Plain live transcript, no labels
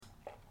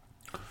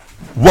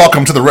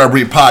Welcome to the Red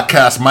Read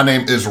Podcast. My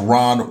name is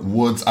Ron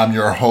Woods. I'm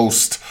your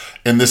host,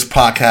 and this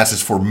podcast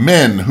is for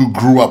men who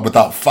grew up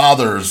without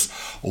fathers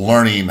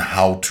learning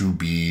how to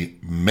be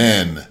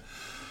men.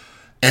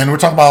 And we're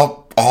talking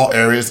about all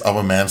areas of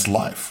a man's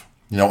life.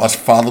 You know, us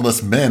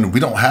fatherless men,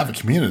 we don't have a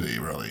community,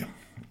 really.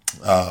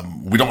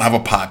 We don't have a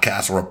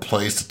podcast or a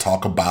place to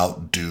talk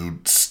about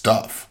dude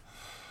stuff.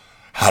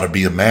 How to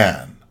be a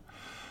man.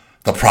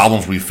 The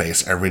problems we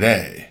face every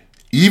day.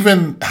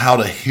 Even how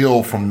to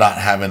heal from not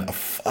having a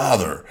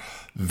father.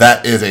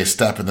 That is a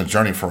step in the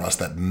journey for us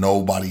that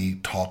nobody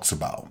talks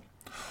about.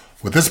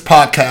 With this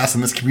podcast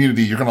and this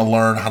community, you're going to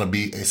learn how to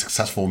be a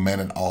successful man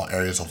in all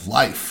areas of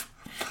life.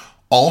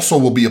 Also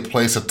will be a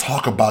place to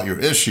talk about your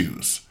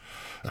issues,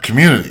 a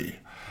community.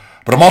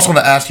 But I'm also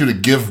going to ask you to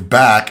give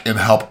back and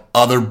help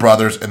other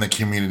brothers in the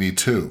community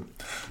too.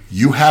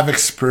 You have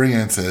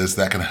experiences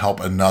that can help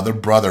another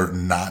brother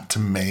not to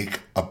make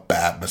a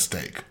bad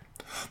mistake.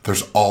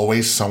 There's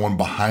always someone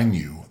behind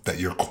you that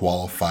you're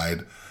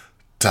qualified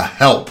to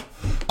help.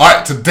 All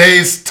right,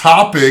 today's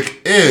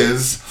topic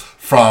is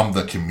from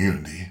the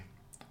community.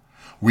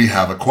 We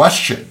have a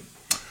question.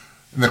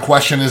 And the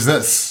question is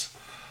this.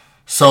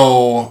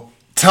 So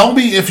tell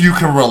me if you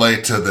can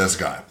relate to this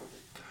guy.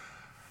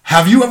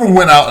 Have you ever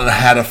went out and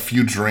had a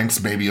few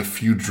drinks, maybe a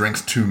few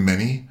drinks too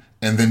many,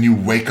 and then you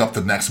wake up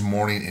the next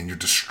morning and you're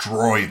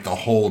destroyed the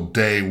whole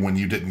day when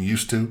you didn't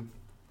used to?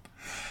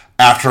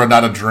 After a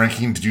night of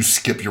drinking, did you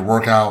skip your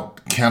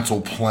workout,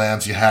 cancel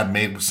plans you had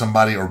made with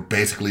somebody, or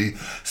basically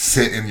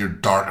sit in your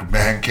dark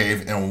man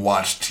cave and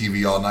watch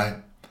TV all night?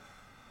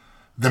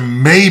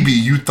 Then maybe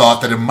you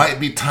thought that it might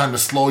be time to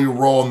slow your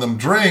roll on them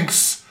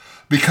drinks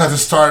because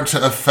it's starting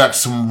to affect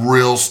some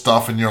real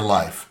stuff in your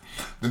life.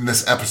 Then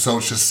this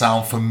episode should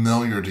sound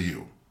familiar to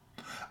you.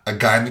 A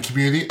guy in the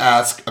community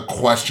asked a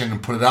question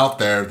and put it out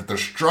there that they're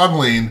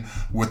struggling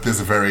with this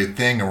very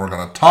thing, and we're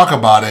going to talk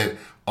about it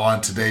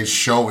on today's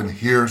show, and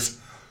here's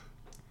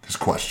his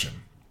question.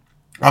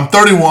 I'm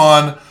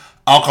 31,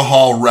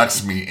 alcohol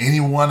wrecks me.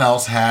 Anyone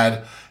else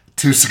had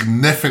to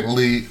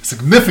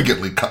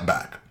significantly cut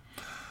back?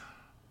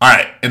 All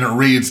right, and it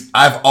reads,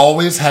 I've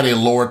always had a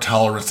lower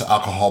tolerance to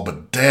alcohol,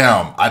 but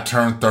damn, I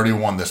turned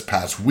 31 this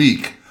past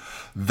week.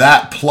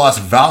 That plus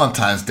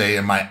Valentines Day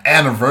and my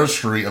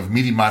anniversary of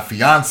meeting my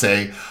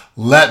fiancee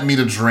led me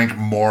to drink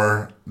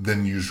more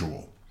than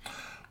usual.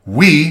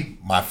 We,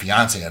 my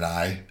fiance and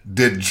I,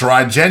 did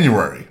dry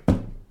January.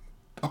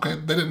 Okay,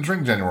 they didn't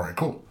drink January.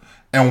 Cool.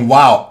 And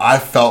wow, I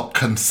felt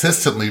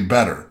consistently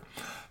better.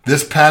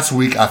 This past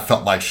week, I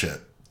felt like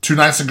shit. 2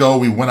 nights ago,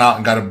 we went out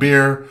and got a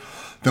beer,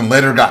 then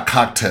later got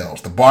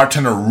cocktails. The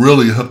bartender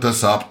really hooked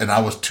us up, and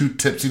I was too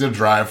tipsy to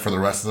drive for the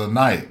rest of the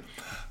night.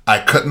 I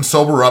couldn't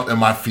sober up, and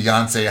my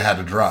fiance had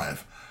to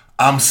drive.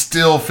 I'm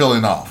still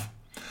feeling off.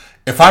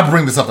 If I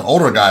bring this up to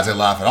older guys, they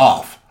laugh it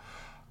off.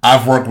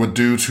 I've worked with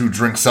dudes who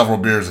drink several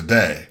beers a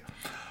day.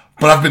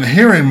 But I've been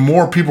hearing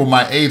more people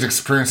my age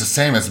experience the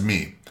same as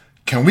me.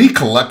 Can we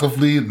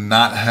collectively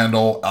not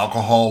handle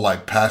alcohol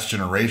like past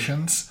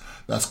generations?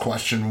 That's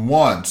question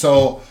 1.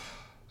 So,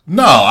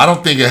 no, I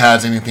don't think it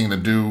has anything to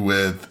do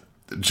with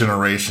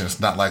generations.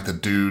 Not like the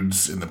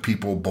dudes and the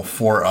people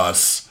before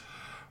us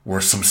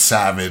were some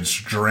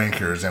savage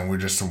drinkers and we're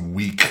just some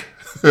weak,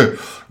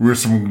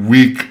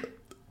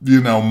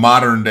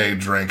 modern day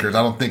drinkers.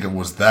 I don't think it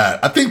was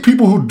that. I think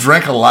people who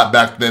drank a lot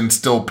back then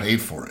still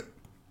paid for it.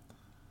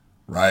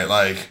 Right?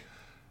 Like,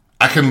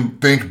 I can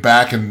think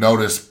back and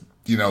notice,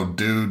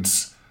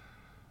 dudes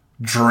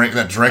drank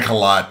a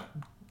lot.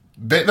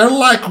 Their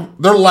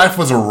life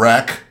was a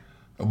wreck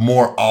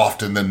more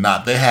often than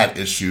not. They had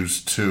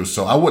issues too.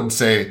 So I wouldn't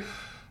say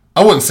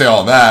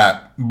all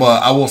that,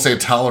 but I will say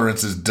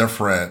tolerance is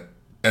different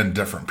in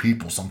different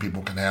people. Some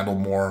people can handle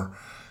more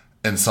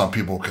and some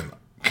people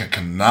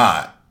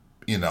cannot.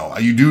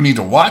 You do need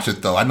to watch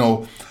it though. I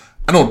know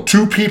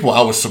 2 people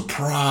I was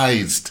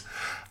surprised.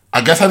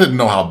 I guess I didn't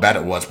know how bad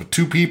it was, but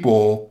 2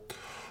 people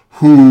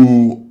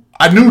who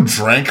I knew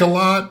drank a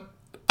lot.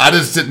 I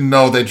just didn't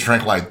know they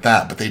drank like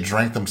that, but they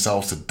drank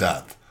themselves to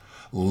death.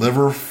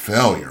 Liver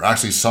failure. I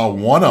actually saw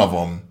one of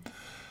them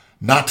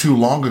not too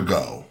long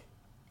ago,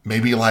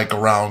 maybe like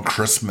around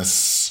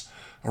Christmas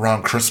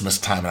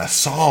time, and I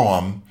saw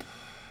him.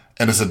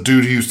 And it's a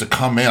dude who used to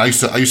come in. I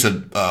used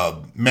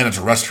to manage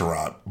a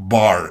restaurant,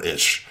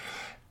 bar-ish.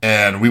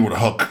 And we would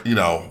hook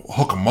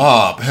him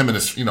up, him and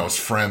his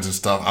friends and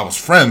stuff. I was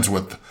friends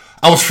with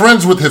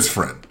his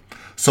friend.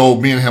 So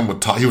me and him would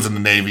talk. He was in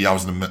the Navy, I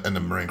was in the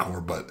Marine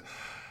Corps, but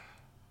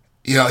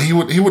he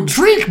would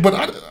drink, but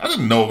I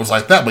didn't know it was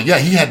like that. But yeah,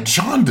 he had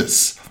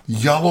jaundice,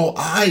 yellow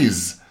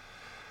eyes.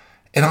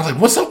 And I was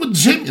like, what's up with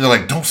Jimmy? They're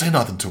like, don't say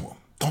nothing to him.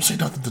 Don't say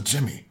nothing to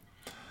Jimmy.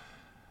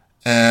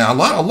 And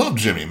I love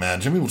Jimmy,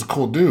 man. Jimmy was a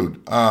cool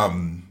dude.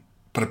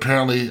 But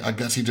apparently, I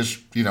guess he just,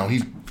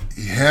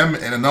 him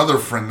and another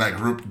friend in that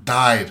group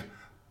died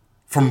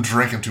from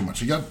drinking too much.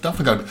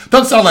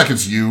 Doesn't sound like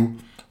it's you,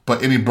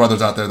 but any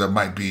brothers out there that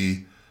might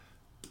be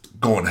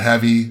going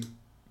heavy,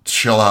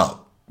 chill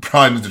out.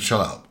 Probably need to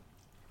chill out.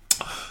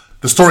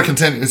 The story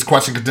continues. His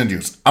question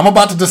continues. I'm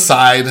about to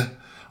decide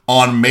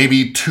on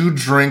maybe 2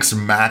 drinks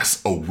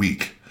max a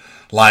week.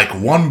 Like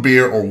 1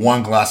 beer or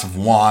 1 glass of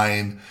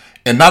wine,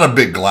 and not a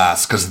big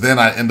glass, because then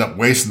I end up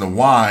wasting the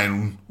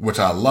wine, which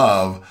I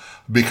love,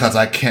 because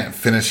I can't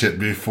finish it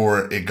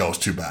before it goes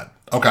too bad.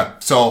 Okay,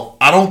 so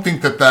I don't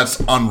think that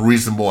that's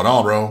unreasonable at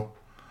all, bro.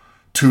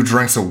 2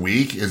 drinks a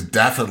week is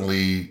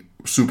definitely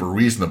super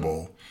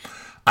reasonable.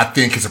 I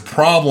think it's a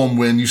problem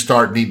when you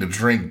start needing to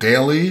drink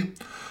daily.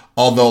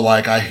 Although,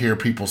 like, I hear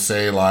people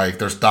say, like,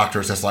 there's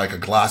doctors that's like a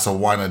glass of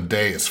wine a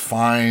day is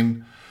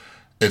fine.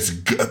 It's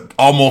good.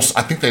 Almost,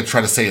 I think they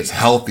try to say it's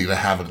healthy to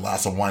have a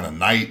glass of wine a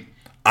night.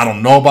 I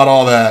don't know about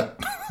all that.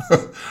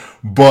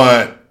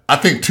 But I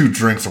think 2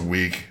 drinks a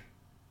week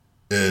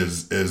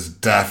is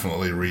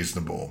definitely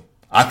reasonable.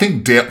 I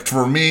think,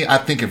 for me, I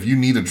think if you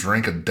need a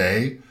drink a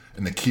day,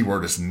 and the key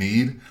word is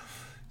need,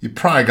 you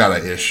probably got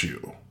an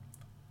issue.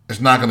 It's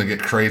not going to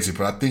get crazy,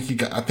 but I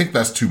think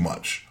that's too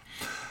much.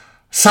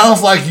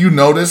 Sounds like you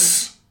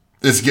notice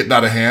it's getting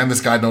out of hand. This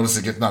guy noticed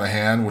it getting out of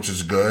hand, which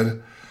is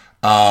good.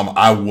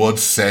 I would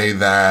say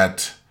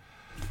that,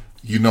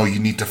 you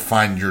need to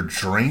find your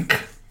drink.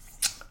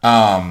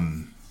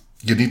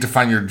 You need to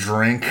find your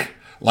drink.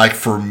 Like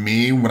for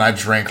me, when I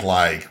drink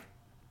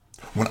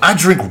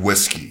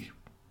whiskey,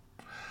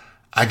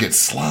 I get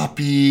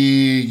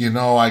sloppy,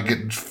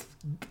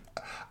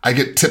 I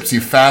get tipsy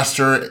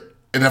faster.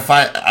 And if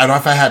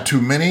I had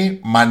too many,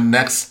 my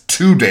next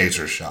 2 days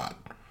are shot.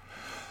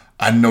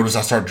 I noticed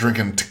I start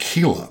drinking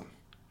tequila.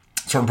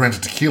 Certain brands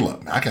of tequila.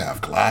 I can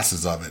have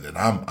glasses of it and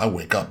I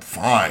wake up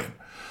fine.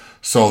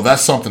 So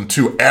that's something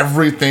too.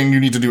 Everything, you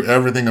need to do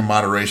everything in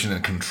moderation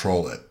and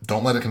control it.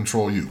 Don't let it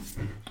control you.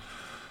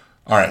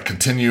 All right,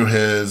 continue with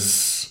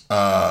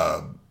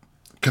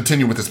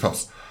this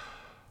post.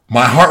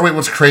 My heart rate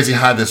was crazy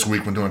high this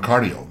week when doing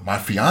cardio. My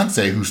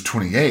fiance, who's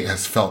 28,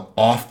 has felt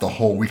off the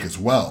whole week as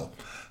well.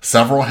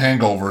 Several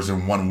hangovers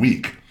in 1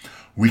 week.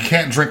 We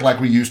can't drink like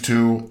we used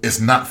to. It's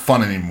not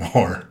fun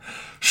anymore.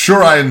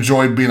 Sure, I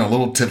enjoyed being a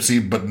little tipsy,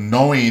 but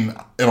knowing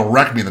it'll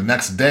wreck me the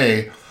next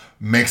day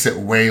makes it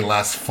way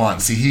less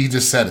fun. See, he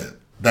just said it.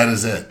 That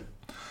is it.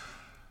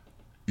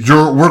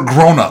 We're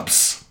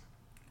grown-ups,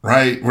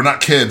 right? We're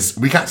not kids.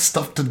 We got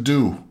stuff to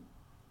do.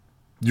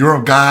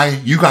 You're a guy.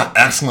 You got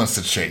excellence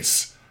to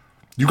chase.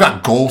 You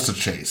got goals to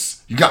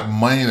chase. You got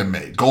money to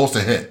make, goals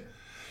to hit.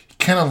 You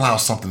can't allow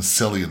something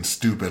silly and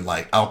stupid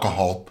like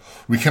alcohol.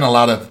 We can't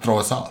allow that to throw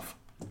us off.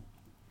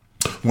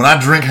 When I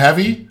drink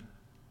heavy,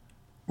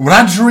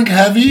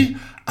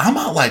 I'm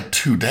out like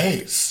 2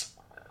 days.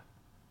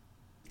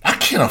 I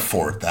can't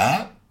afford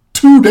that.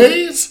 2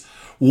 days?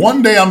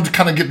 1 day I'm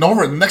kind of getting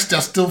over it. The next day I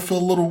still feel a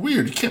little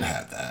weird. You can't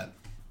have that.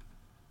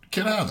 You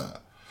can't have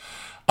that.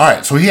 All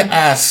right, so he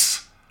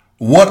asks,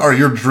 what are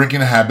your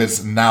drinking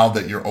habits now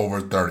that you're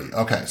over 30?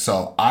 Okay,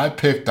 so I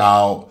picked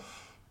out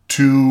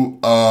 2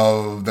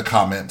 of the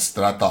comments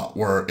that I thought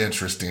were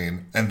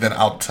interesting, and then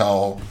I'll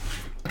tell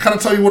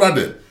you what I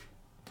did.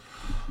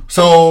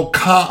 So,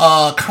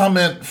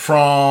 comment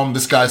from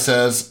this guy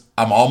says,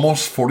 I'm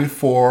almost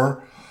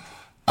 44.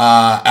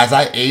 As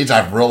I age,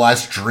 I've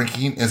realized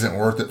drinking isn't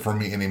worth it for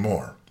me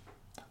anymore.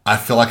 I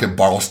feel like it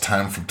borrows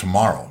time from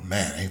tomorrow.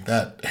 Man, ain't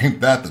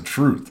that the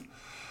truth?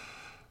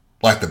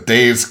 Like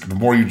the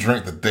more you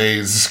drink, the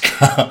days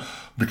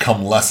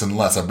become less and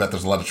less. I bet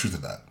there's a lot of truth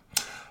in that.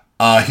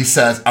 He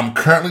says, I'm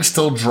currently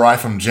still dry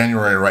from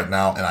January right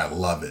now, and I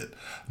love it.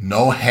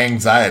 No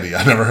hangxiety.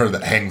 I never heard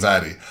of that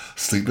hangxiety.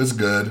 Sleep is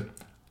good.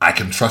 I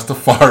can trust a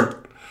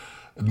fart.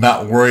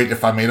 Not worried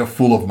if I made a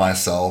fool of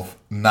myself.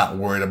 Not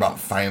worried about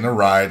finding a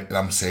ride, and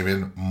I'm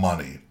saving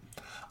money.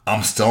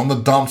 I'm still in the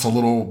dumps a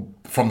little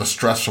from the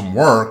stress from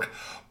work,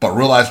 but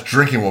realize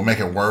drinking will make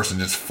it worse and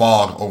just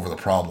fog over the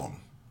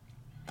problem.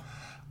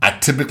 I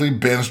typically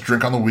binge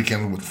drink on the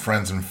weekend with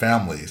friends and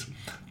families.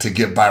 To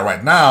get by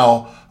right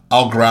now,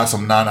 I'll grab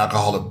some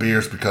non-alcoholic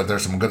beers because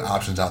there's some good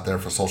options out there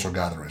for social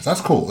gatherings.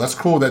 That's cool. That's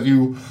cool that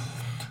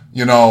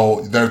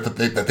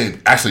that they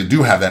actually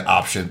do have that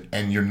option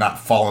and you're not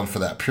falling for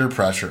that peer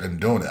pressure and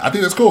doing it. I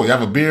think that's cool. You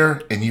have a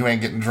beer and you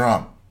ain't getting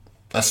drunk.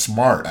 That's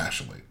smart,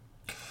 actually.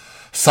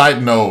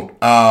 Side note,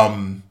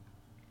 the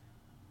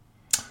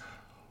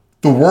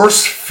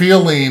worst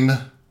feeling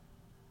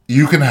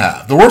you can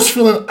have, the worst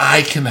feeling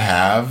I can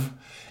have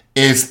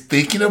is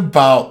thinking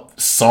about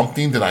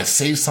something. Did I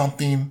say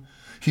something?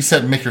 He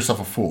said, make yourself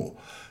a fool.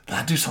 Did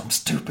I do something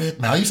stupid?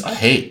 Man, I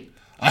hate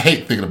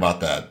thinking about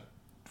that.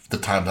 The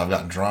times I've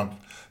gotten drunk.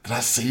 Did I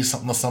say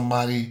something to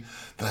somebody?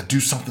 Did I do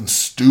something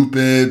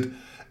stupid?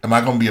 Am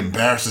I going to be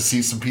embarrassed to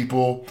see some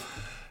people?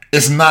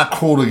 It's not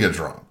cool to get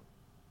drunk.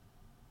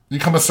 You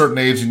come a certain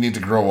age, you need to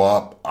grow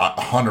up. I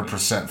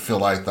 100% feel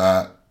like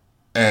that.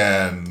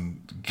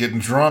 And getting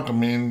drunk, I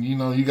mean,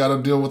 you got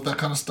to deal with that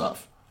kind of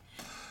stuff.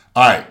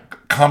 All right,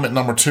 comment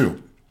number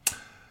 2.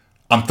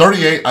 I'm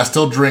 38. I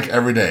still drink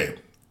every day.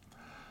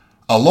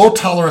 A low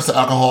tolerance to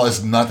alcohol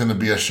is nothing to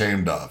be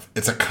ashamed of.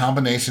 It's a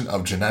combination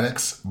of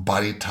genetics,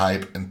 body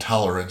type, and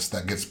tolerance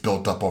that gets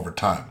built up over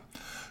time.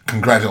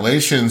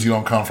 Congratulations, you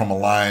don't come from a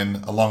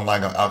long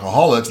line of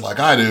alcoholics like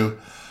I do,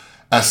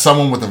 As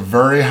someone with a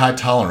very high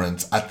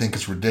tolerance, I think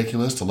it's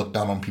ridiculous to look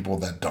down on people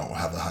that don't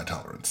have a high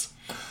tolerance.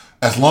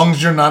 As long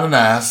as you're not an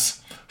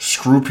ass,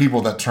 screw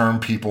people that turn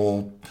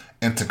people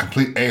into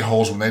complete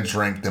a-holes when they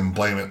drink, then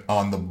blame it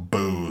on the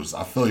booze.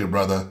 I feel you,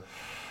 brother.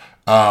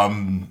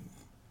 Man.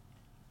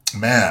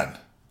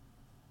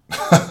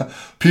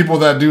 People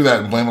that do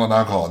that and blame it on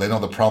alcohol, they know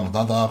the problem is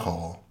not the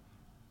alcohol.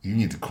 You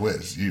need to quit.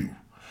 It's you.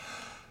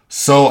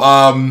 So,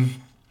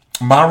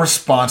 my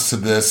response to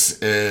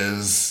this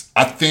is,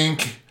 I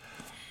think,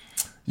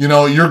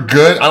 you're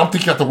good. I don't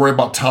think you have to worry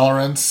about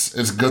tolerance.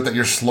 It's good that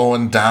you're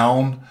slowing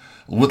down.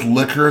 With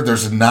liquor,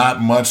 there's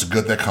not much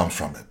good that comes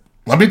from it.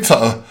 Let me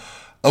tell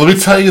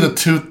you the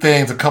two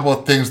things, a couple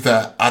of things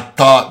that I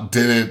thought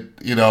did it,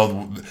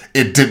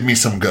 it did me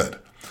some good.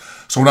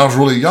 So when I was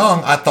really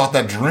young, I thought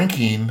that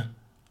drinking,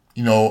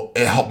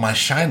 it helped my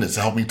shyness.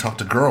 It helped me talk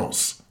to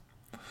girls.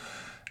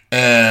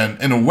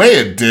 And in a way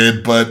it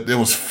did, but it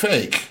was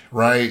fake,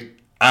 right?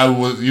 I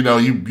was,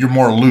 you're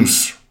more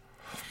loose.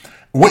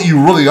 What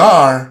you really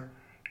are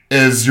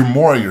is you're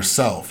more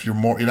yourself. You're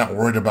not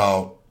worried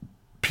about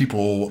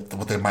people,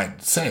 what they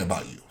might say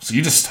about you. So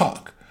you just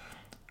talk.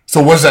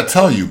 So what does that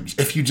tell you?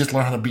 If you just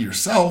learn how to be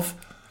yourself,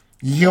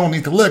 you don't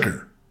need the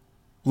liquor.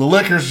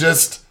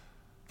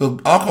 The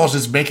alcohol is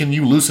just making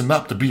you loosen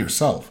up to be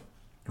yourself,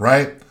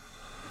 right?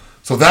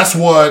 So that's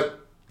what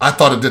I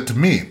thought it did to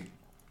me.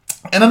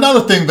 And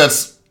another thing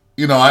that's,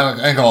 I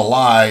ain't gonna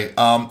lie,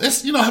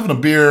 it's, having a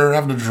beer,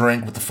 having a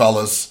drink with the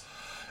fellas.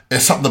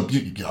 It's something that,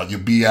 you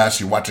BS,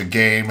 you watch a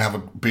game, have a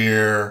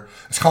beer.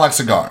 It's kind of like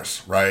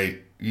cigars,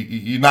 right?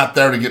 You're not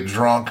there to get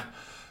drunk.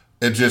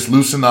 It just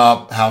loosen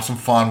up, have some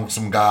fun with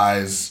some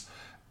guys.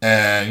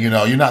 And,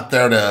 you're not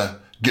there to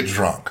get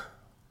drunk.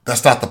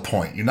 That's not the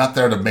point. You're not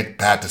there to make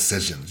bad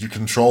decisions. You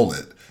control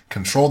it.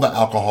 Control the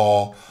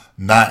alcohol,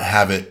 not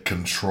have it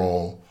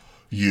control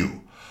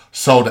you.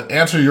 So to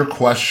answer your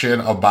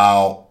question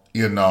about,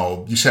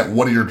 you said,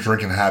 what are your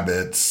drinking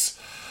habits?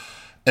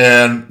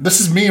 And this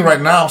is me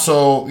right now.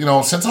 So,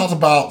 since I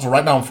was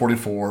right now I'm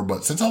 44,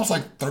 but since I was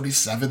like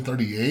 37,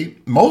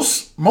 38,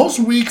 most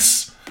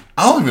weeks,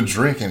 I don't even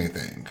drink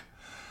anything.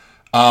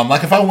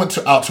 Like if I went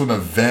out to an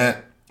event,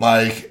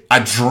 like I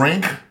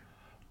drink,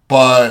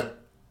 but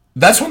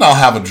that's when I'll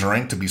have a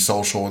drink to be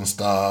social and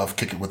stuff,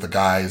 kick it with the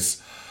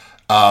guys.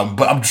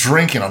 But I'm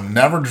drinking. I'm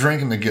never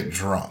drinking to get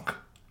drunk.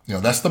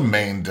 That's the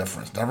main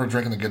difference. Never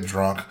drinking to get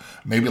drunk.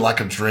 Maybe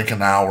like a drink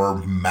an hour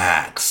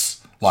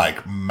max.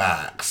 Like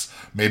max.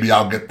 Maybe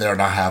I'll get there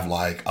and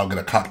I'll get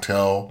a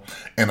cocktail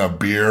and a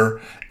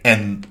beer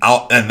and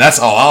that's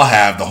all I'll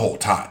have the whole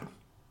time.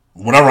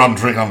 Whatever I'm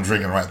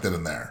drinking right then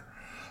and there.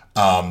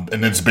 And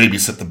then just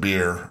babysit the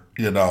beer,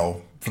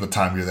 for the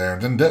time you're there.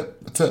 And then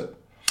dip. That's it.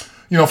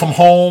 From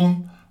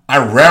home, I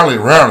rarely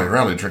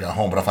drink at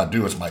home. But if I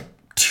do, it's like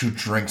 2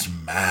 drinks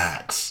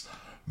max.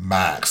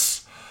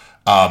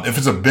 If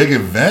it's a big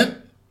event,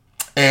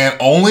 I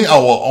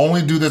will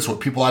only do this with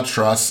people I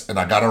trust, and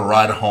I got to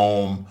ride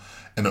home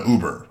in an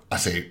Uber. I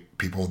say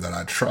people that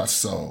I trust,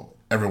 so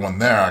everyone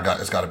there,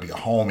 it's got to be a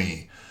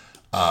homie.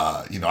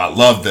 I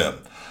love them.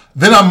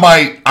 Then I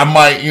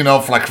might,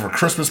 for a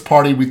Christmas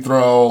party we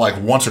throw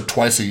like once or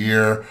twice a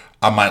year,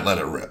 I might let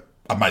it rip.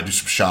 I might do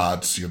some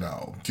shots, get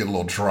a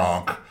little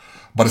drunk,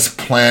 but it's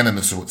planned and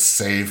it's with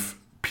safe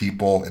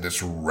people and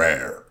it's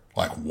rare,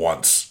 like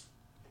once,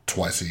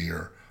 twice a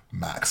year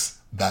max.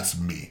 That's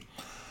me.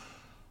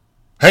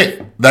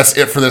 Hey, that's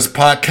it for this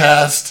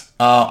podcast.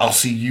 I'll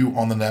see you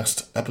on the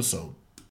next episode.